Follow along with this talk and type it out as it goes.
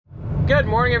Good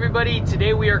morning, everybody.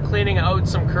 Today we are cleaning out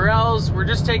some corrals. We're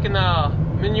just taking the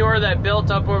manure that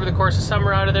built up over the course of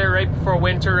summer out of there right before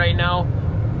winter right now.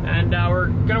 And we're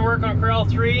gonna work on corral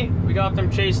 3. We got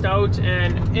them chased out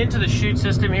and into the chute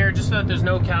system here just so that there's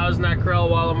no cows in that corral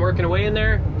while I'm working away in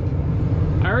there.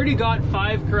 I already got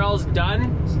 5 corrals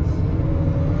done.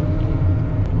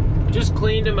 Just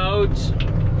cleaned them out.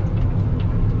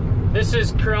 This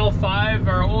is corral 5,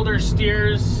 our older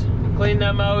steers. Cleaned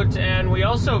them out, and we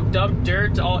also dumped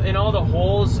dirt in all the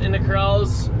holes in the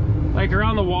corrals. Like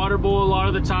around the water bowl a lot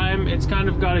of the time, it's kind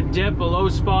of got a dip, a low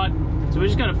spot. So we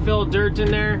just gotta fill dirt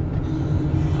in there.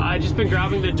 I just been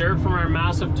grabbing the dirt from our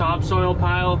massive topsoil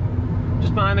pile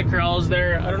just behind the corrals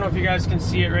there. I don't know if you guys can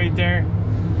see it right there.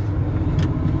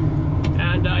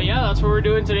 And yeah, that's what we're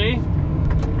doing today.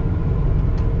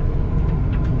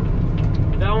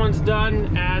 That one's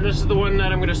done, and this is the one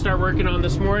that I'm gonna start working on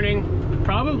this morning.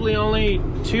 Probably only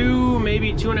 2,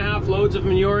 maybe 2.5 loads of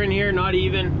manure in here, not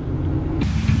even.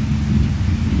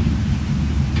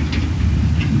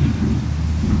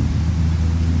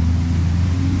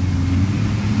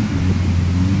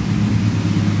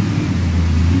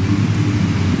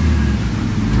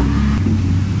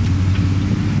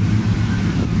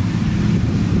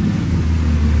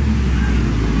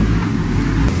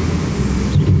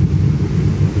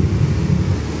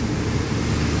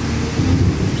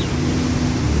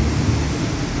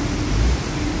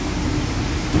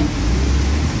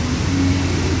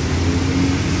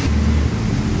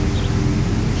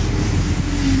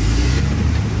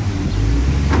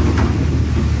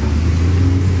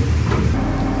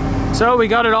 So we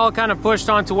got it all kind of pushed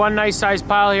onto one nice size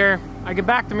pile here. I can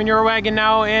back the manure wagon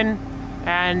now in,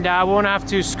 and I won't have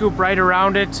to scoop right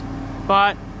around it.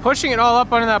 But pushing it all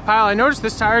up onto that pile, I noticed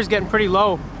this tire is getting pretty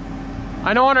low.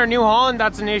 I know on our New Holland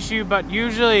that's an issue, but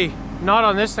usually not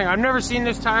on this thing. I've never seen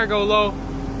this tire go low.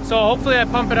 So hopefully I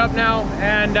pump it up now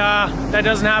and that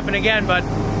doesn't happen again, but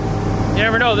you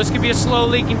never know. This could be a slow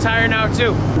leaking tire now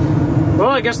too. Well,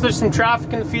 I guess there's some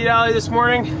traffic in the feed alley this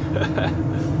morning.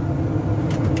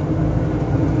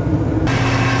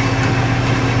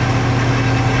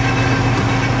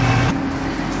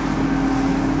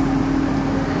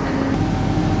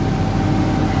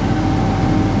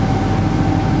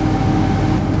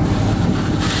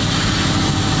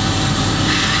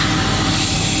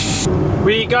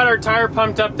 We got our tire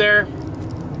pumped up there.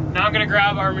 Now I'm gonna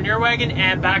grab our manure wagon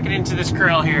and back it into this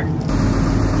corral here.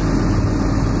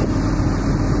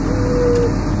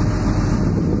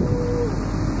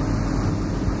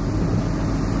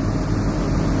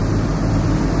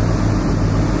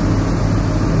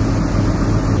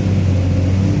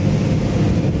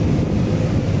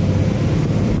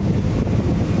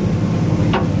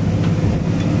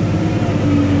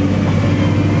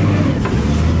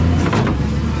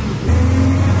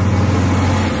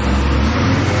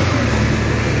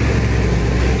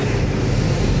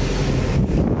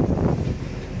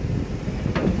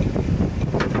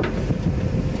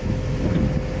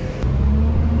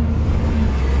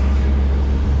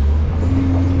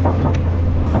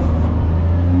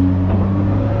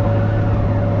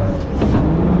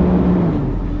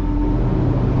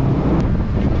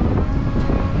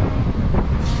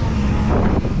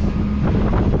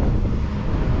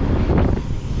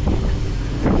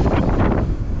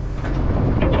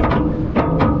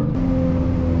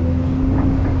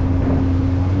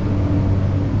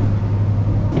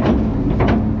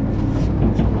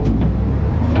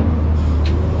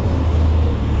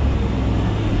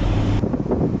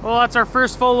 Well, that's our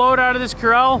first full load out of this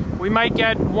corral. We might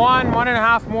get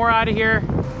 1.5 more out of here.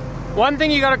 One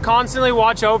thing you gotta constantly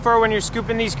watch out for when you're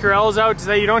scooping these corrals out is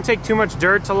that you don't take too much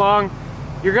dirt along.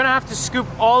 You're gonna have to scoop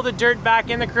all the dirt back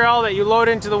in the corral that you load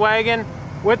into the wagon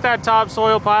with that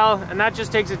topsoil pile, and that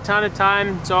just takes a ton of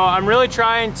time. So I'm really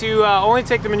trying to only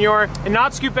take the manure and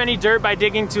not scoop any dirt by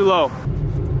digging too low.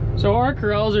 So our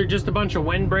corrals are just a bunch of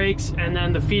windbreaks, and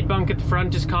then the feed bunk at the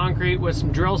front is concrete with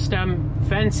some drill stem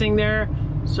fencing there.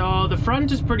 So the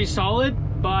front is pretty solid,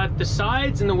 but the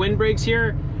sides and the windbreaks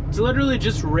here, it's literally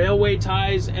just railway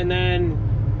ties and then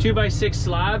 2x6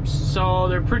 slabs. So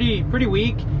they're pretty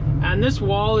weak. And this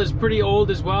wall is pretty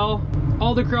old as well.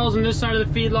 All the corrals on this side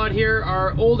of the feedlot here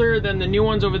are older than the new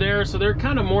ones over there. So they're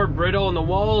kind of more brittle, and the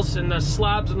walls and the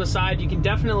slabs on the side, you can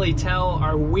definitely tell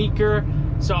are weaker.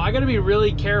 So I gotta be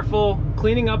really careful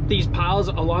cleaning up these piles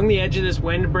along the edge of this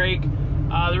windbreak.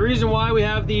 The reason why we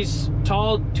have these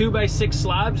tall 2x6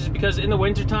 slabs is because in the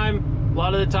wintertime, a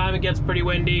lot of the time it gets pretty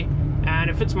windy, and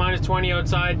if it's minus 20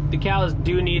 outside, the cows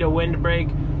do need a windbreak.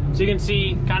 So you can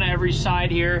see kind of every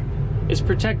side here is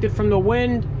protected from the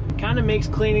wind. Kind of makes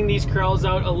cleaning these corrals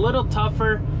out a little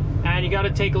tougher, and you got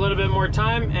to take a little bit more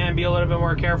time and be a little bit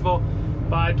more careful.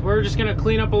 But we're just gonna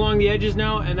clean up along the edges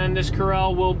now, and then this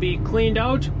corral will be cleaned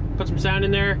out, put some sand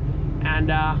in there, and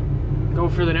go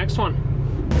for the next one.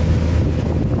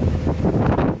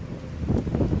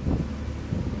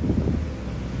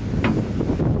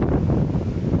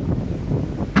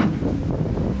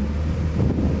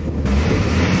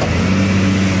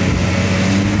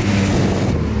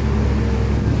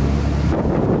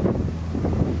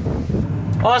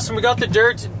 Awesome, we got the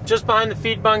dirt just behind the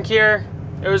feed bunk here.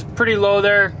 It was pretty low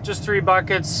there, just 3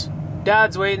 buckets.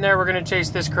 Dad's waiting there. We're gonna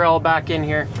chase this corral back in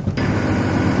here.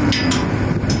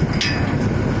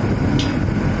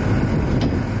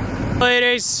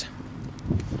 Ladies,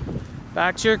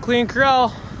 back to your clean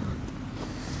corral.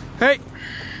 Hey,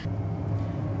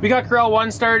 we got corral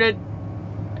 1 started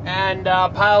and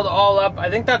piled all up. I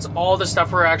think that's all the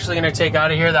stuff we're actually gonna take out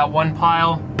of here, that 1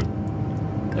 pile.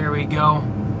 There we go.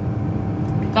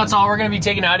 That's all we're gonna be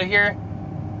taking out of here.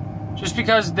 Just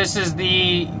because this is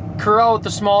the corral with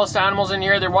the smallest animals in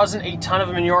here, there wasn't a ton of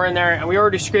manure in there, and we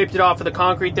already scraped it off of the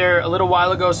concrete there a little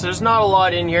while ago, so there's not a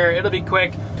lot in here. It'll be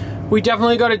quick. We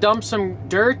definitely got to dump some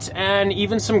dirt and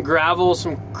even some gravel,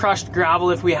 some crushed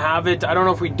gravel if we have it. I don't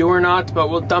know if we do or not, but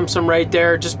we'll dump some right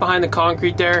there, just behind the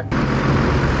concrete there.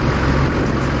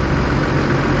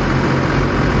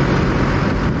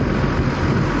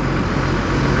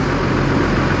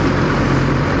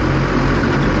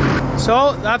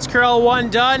 So that's corral 1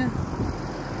 done.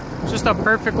 Just a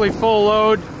perfectly full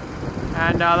load,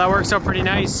 and that works out pretty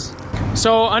nice.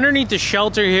 So underneath the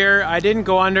shelter here, I didn't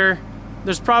go under.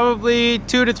 There's probably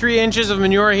 2 to 3 inches of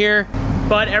manure here,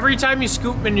 but every time you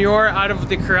scoop manure out of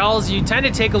the corrals, you tend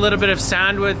to take a little bit of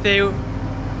sand with you.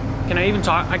 Can I even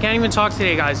talk? I can't even talk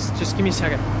today, guys. Just give me a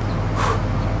second.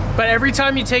 But every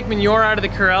time you take manure out of the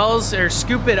corrals or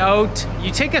scoop it out,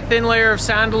 you take a thin layer of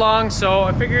sand along. So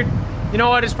I figured, you know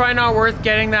what, it's probably not worth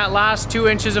getting that last 2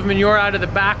 inches of manure out of the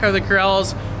back of the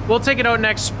corrals. We'll take it out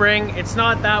next spring. It's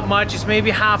not that much. It's maybe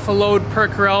half a load per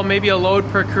corral, maybe a load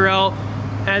per corral.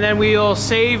 And then we'll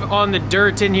save on the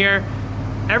dirt in here.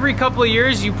 Every couple of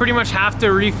years, you pretty much have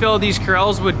to refill these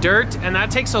corrals with dirt, and that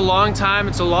takes a long time.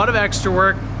 It's a lot of extra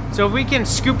work. So if we can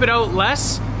scoop it out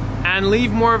less and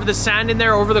leave more of the sand in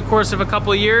there over the course of a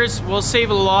couple of years, we'll save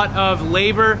a lot of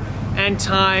labor and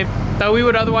time that we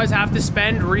would otherwise have to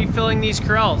spend refilling these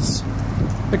corrals.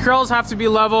 The corrals have to be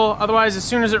level, otherwise as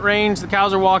soon as it rains, the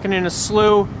cows are walking in a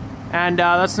slough, and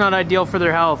that's not ideal for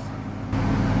their health.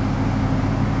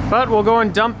 But we'll go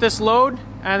and dump this load,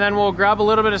 and then we'll grab a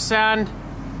little bit of sand,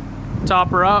 top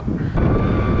her up.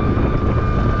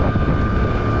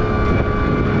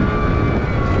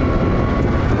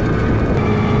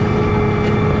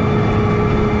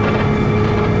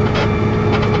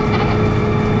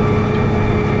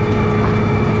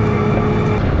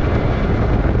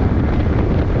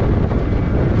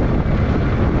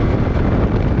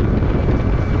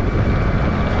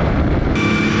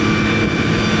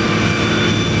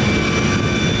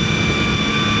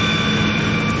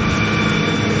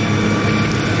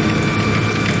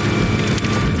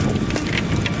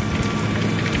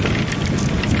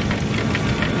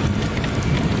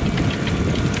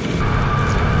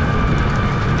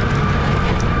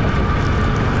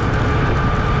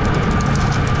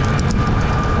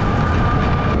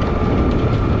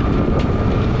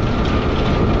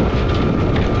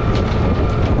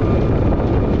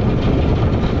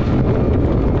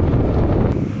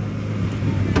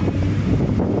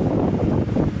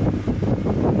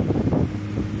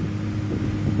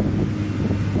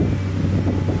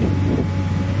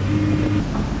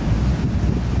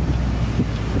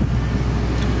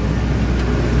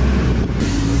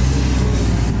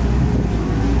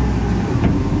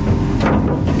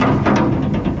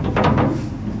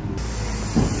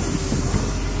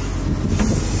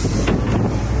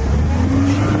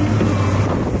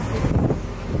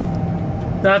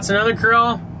 That's another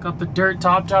corral. Got the dirt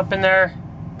topped up in there.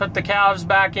 Put the calves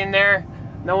back in there.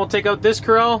 Then we'll take out this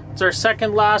corral. It's our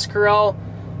second last corral.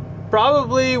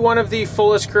 Probably one of the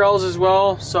fullest corrals as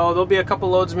well. So there'll be a couple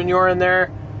loads of manure in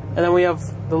there. And then we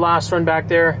have the last one back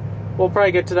there. We'll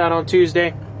probably get to that on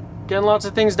Tuesday. Getting lots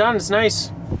of things done. It's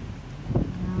nice.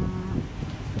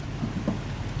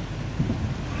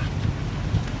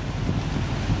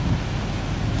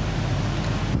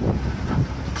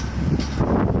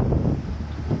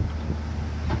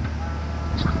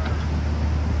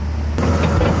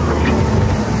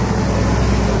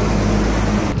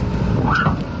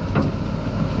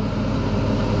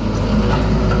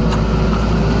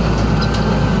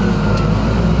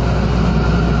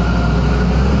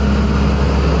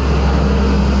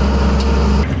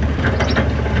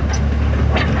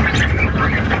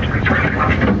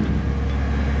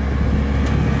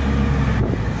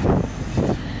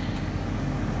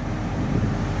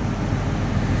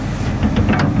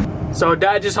 So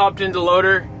Dad just hopped into the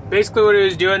loader. Basically what he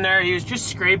was doing there, he was just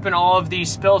scraping all of the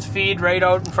spilt feed right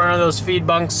out in front of those feed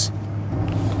bunks.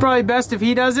 It's probably best if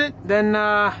he does it, then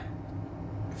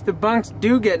if the bunks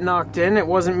do get knocked in, it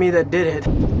wasn't me that did it.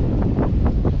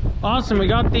 Awesome, we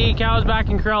got the cows back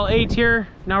in Corral 8 here.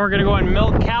 Now we're gonna go and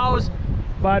milk cows.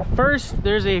 But first,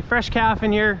 there's a fresh calf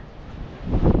in here.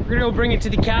 We're gonna go bring it to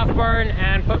the calf barn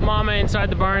and put Mama inside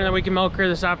the barn, and then we can milk her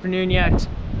this afternoon yet.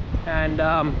 And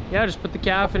yeah, just put the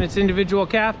calf in its individual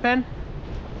calf pen.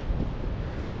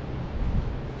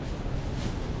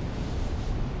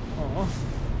 Aww.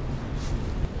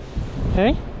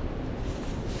 Hey?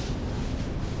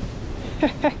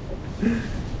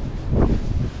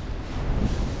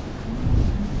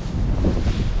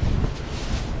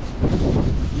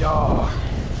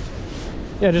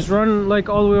 Yeah, just run like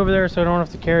all the way over there so I don't have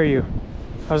to carry you.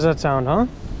 How's that sound, huh?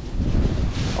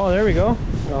 Oh, there we go.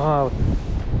 Oh,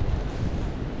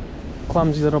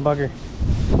 clumsy little bugger.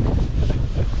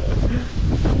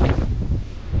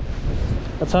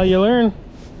 That's how you learn.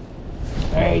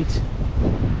 All right,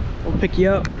 we'll pick you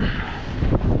up.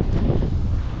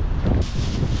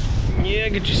 Yeah,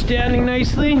 get you standing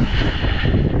nicely.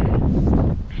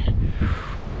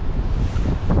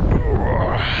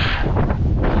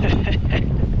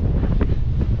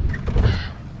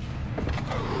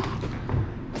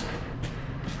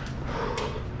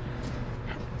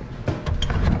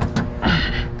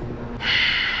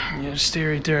 Yeah, just stay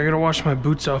right there. I gotta wash my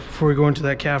boots off before we go into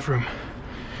that calf room.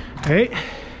 All right?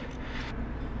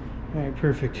 All right,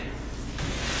 perfect.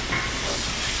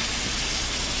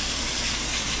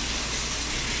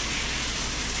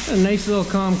 A nice little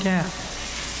calm calf.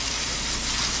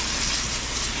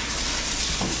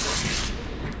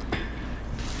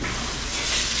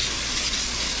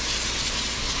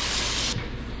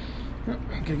 Oh,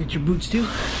 gotta get your boots too.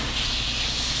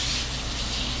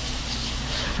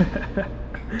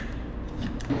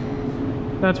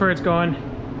 That's where it's going.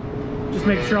 Just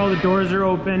make sure all the doors are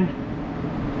open.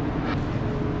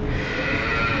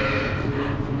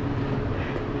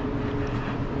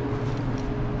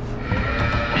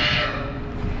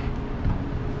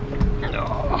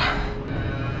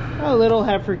 Oh, a little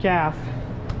heifer calf.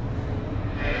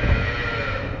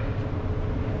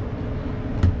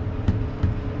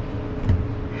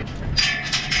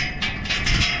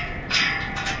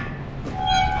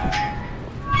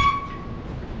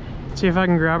 See if I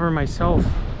can grab her myself.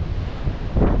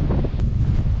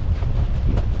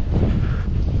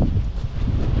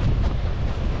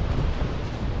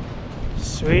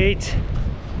 Sweet.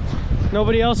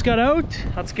 Nobody else got out.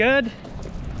 That's good.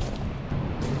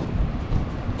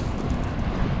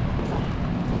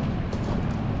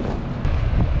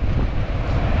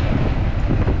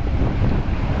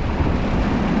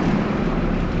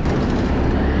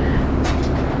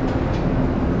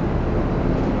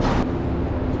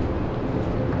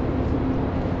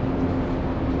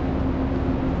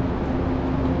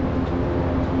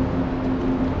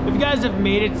 If you guys have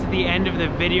made it to the end of the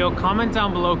video, comment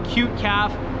down below cute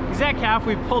calf, because that calf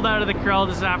we pulled out of the corral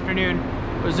this afternoon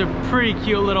was a pretty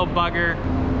cute little bugger.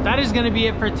 That is going to be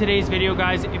it for today's video,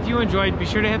 guys. If you enjoyed, be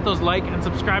sure to hit those like and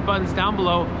subscribe buttons down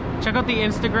below. Check out the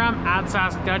Instagram at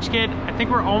SaskDutchKid. I think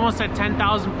we're almost at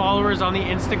 10,000 followers on the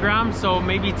Instagram, so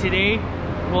maybe today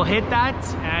we'll hit that,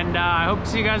 and I hope to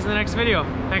see you guys in the next video.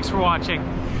 Thanks for watching.